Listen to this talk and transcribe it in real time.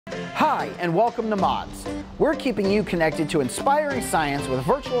Hi, and welcome to Mods. We're keeping you connected to inspiring science with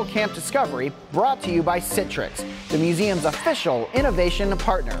virtual camp discovery brought to you by Citrix, the museum's official innovation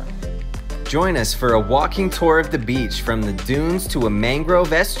partner. Join us for a walking tour of the beach from the dunes to a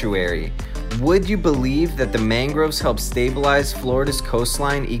mangrove estuary. Would you believe that the mangroves help stabilize Florida's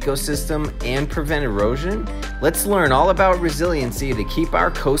coastline ecosystem and prevent erosion? Let's learn all about resiliency to keep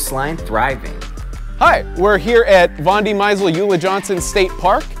our coastline thriving. Hi, we're here at Von D. Meisel Eula Johnson State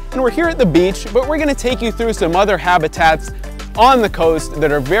Park, and we're here at the beach, but we're going to take you through some other habitats on the coast that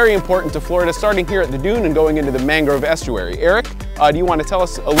are very important to Florida, starting here at the Dune and going into the Mangrove Estuary. Eric, do you want to tell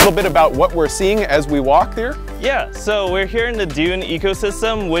us a little bit about what we're seeing as we walk there? Yeah, so we're here in the Dune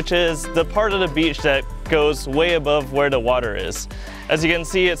ecosystem, which is the part of the beach that goes way above where the water is. As you can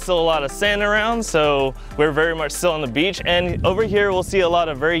see, it's still a lot of sand around, so we're very much still on the beach, and over here we'll see a lot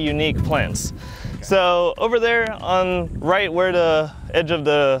of very unique plants. So over there on right where the edge of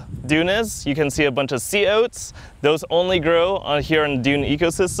the dune is, you can see a bunch of sea oats. Those only grow on here in the dune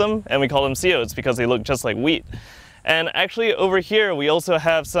ecosystem, and we call them sea oats because they look just like wheat. And actually over here we also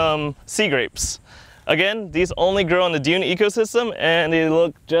have some sea grapes. Again, these only grow on the dune ecosystem and they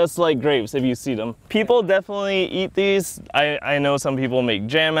look just like grapes if you see them. People definitely eat these. I know some people make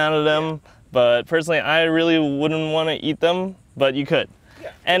jam out of them, but personally I really wouldn't want to eat them, but you could.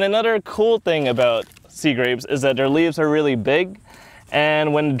 And another cool thing about sea grapes is that their leaves are really big,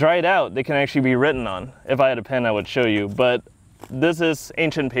 and when dried out they can actually be written on. If I had a pen I would show you, but this is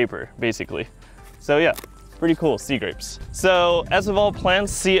ancient paper basically. So yeah, pretty cool, sea grapes. So as with all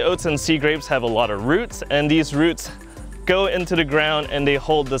plants, sea oats and sea grapes have a lot of roots, and these roots go into the ground and they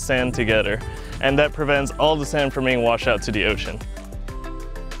hold the sand together, and that prevents all the sand from being washed out to the ocean.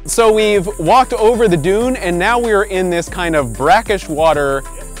 So we've walked over the dune and now we're in this kind of brackish water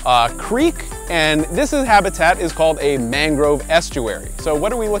creek, and this habitat is called a mangrove estuary. So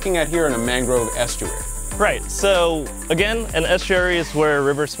what are we looking at here in a mangrove estuary? Right, so again, an estuary is where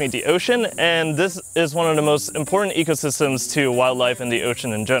rivers meet the ocean, and this is one of the most important ecosystems to wildlife in the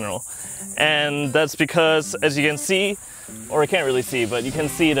ocean in general. And that's because, as you can see, or I can't really see, but you can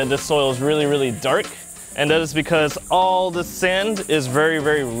see that this soil is really, really dark. And that is because all the sand is very,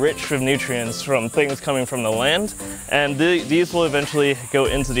 very rich with nutrients from things coming from the land. And these will eventually go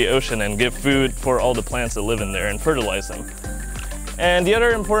into the ocean and give food for all the plants that live in there and fertilize them. And the other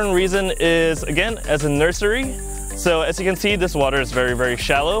important reason is, again, as a nursery. So as you can see, this water is very, very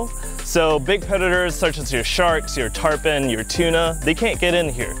shallow. So big predators such as your sharks, your tarpon, your tuna, they can't get in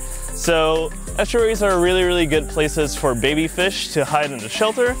here. So estuaries are really, really good places for baby fish to hide in the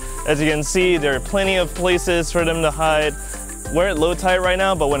shelter. As you can see, there are plenty of places for them to hide. We're at low tide right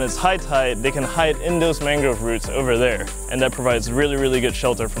now, but when it's high tide, they can hide in those mangrove roots over there. And that provides really, really good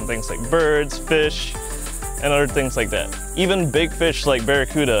shelter from things like birds, fish, and other things like that. Even big fish like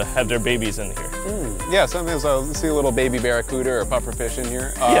barracuda have their babies in here. Yeah, sometimes I'll see a little baby barracuda or pufferfish in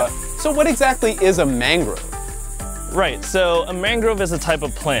here. Yeah. So what exactly is a mangrove? Right, so a mangrove is a type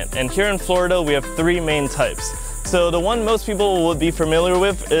of plant, and here in Florida we have three main types. So the one most people would be familiar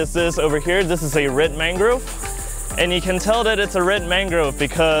with is this over here. This is a red mangrove, and you can tell that it's a red mangrove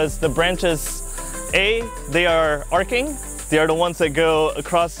because the branches, they are arcing. They are the ones that go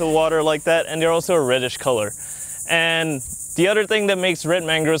across the water like that, and they're also a reddish color. And the other thing that makes red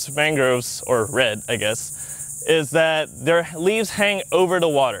mangroves, or red I guess, is that their leaves hang over the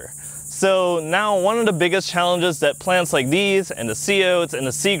water. So now one of the biggest challenges that plants like these and the sea oats and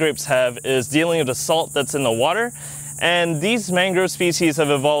the sea grapes have is dealing with the salt that's in the water. And these mangrove species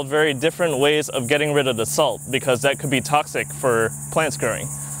have evolved very different ways of getting rid of the salt because that could be toxic for plants growing.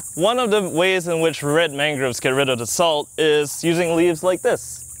 One of the ways in which red mangroves get rid of the salt is using leaves like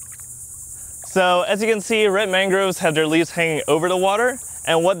this. So as you can see, red mangroves have their leaves hanging over the water,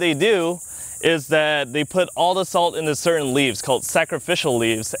 and what they do is that they put all the salt into certain leaves called sacrificial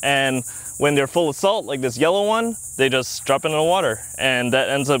leaves, and when they're full of salt, like this yellow one, they just drop into the water, and that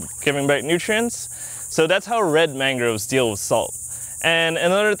ends up giving back nutrients. So that's how red mangroves deal with salt. And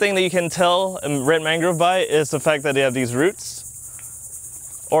another thing that you can tell a red mangrove by is the fact that they have these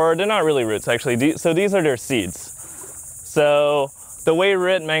roots. Or they're not really roots actually, so these are their seeds. So the way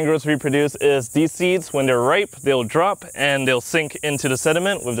red mangroves reproduce is these seeds, when they're ripe, they'll drop and they'll sink into the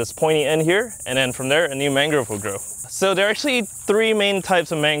sediment with this pointy end here, and then from there a new mangrove will grow. So there are actually three main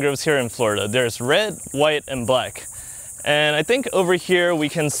types of mangroves here in Florida. There's red, white, and black. And I think over here we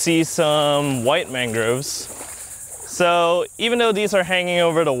can see some white mangroves. So even though these are hanging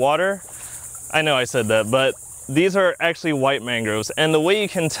over the water, I know I said that, but these are actually white mangroves. And the way you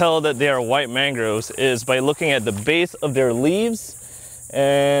can tell that they are white mangroves is by looking at the base of their leaves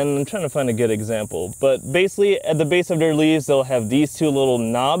And I'm trying to find a good example, but basically at the base of their leaves, they'll have these two little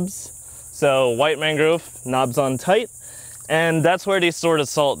knobs. So white mangrove, knobs on tight, and that's where they store the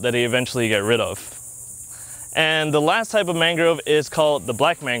salt that they eventually get rid of. And the last type of mangrove is called the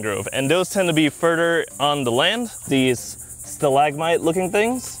black mangrove, and those tend to be further on the land, these stalagmite looking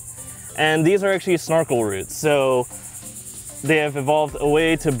things. And these are actually snorkel roots, so they have evolved a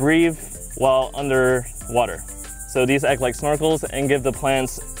way to breathe while underwater. So these act like snorkels and give the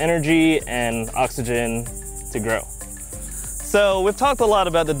plants energy and oxygen to grow. So we've talked a lot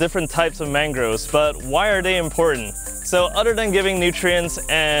about the different types of mangroves, but why are they important? So other than giving nutrients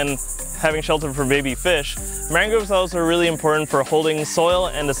and having shelter for baby fish, mangroves are also really important for holding soil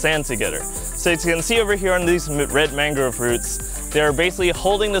and the sand together. So as you can see over here on these red mangrove roots, they are basically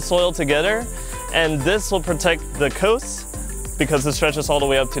holding the soil together, and this will protect the coast because it stretches all the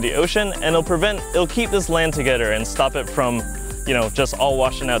way up to the ocean, and it'll keep this land together and stop it from, just all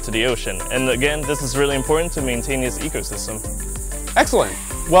washing out to the ocean. And again, this is really important to maintain this ecosystem. Excellent.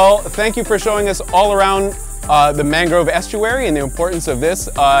 Well, thank you for showing us all around the mangrove estuary and the importance of this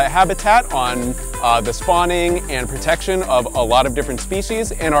habitat on the spawning and protection of a lot of different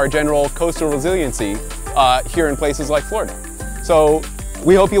species and our general coastal resiliency here in places like Florida. So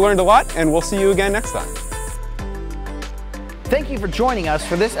we hope you learned a lot, and we'll see you again next time. Thank you for joining us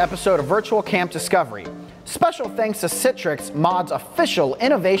for this episode of Virtual Camp Discovery. Special thanks to Citrix, Mod's official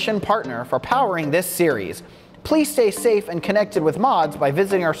innovation partner, for powering this series. Please stay safe and connected with Mods by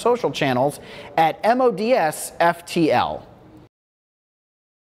visiting our social channels at MODSFTL.